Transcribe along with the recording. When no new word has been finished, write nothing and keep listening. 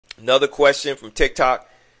Another question from TikTok.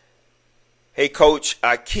 Hey, coach,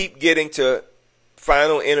 I keep getting to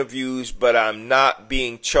final interviews, but I'm not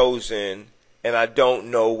being chosen, and I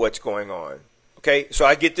don't know what's going on. Okay, so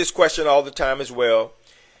I get this question all the time as well.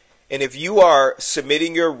 And if you are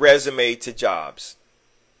submitting your resume to jobs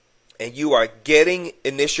and you are getting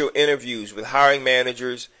initial interviews with hiring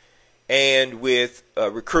managers and with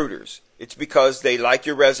recruiters, it's because they like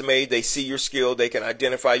your resume, they see your skill, they can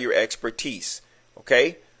identify your expertise.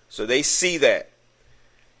 Okay, so they see that.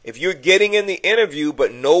 If you're getting in the interview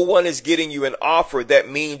but no one is getting you an offer, that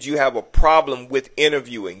means you have a problem with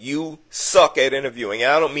interviewing. You suck at interviewing.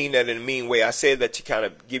 And I don't mean that in a mean way. I say that to kind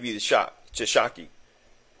of give you the shock, to shock you.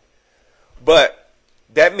 But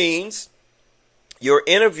that means your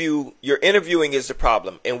interviewing is the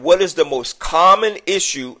problem. And what is the most common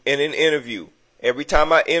issue in an interview? Every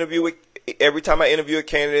time I interview a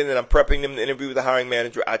candidate and I'm prepping them to interview with the hiring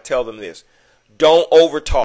manager, I tell them this: don't overtalk.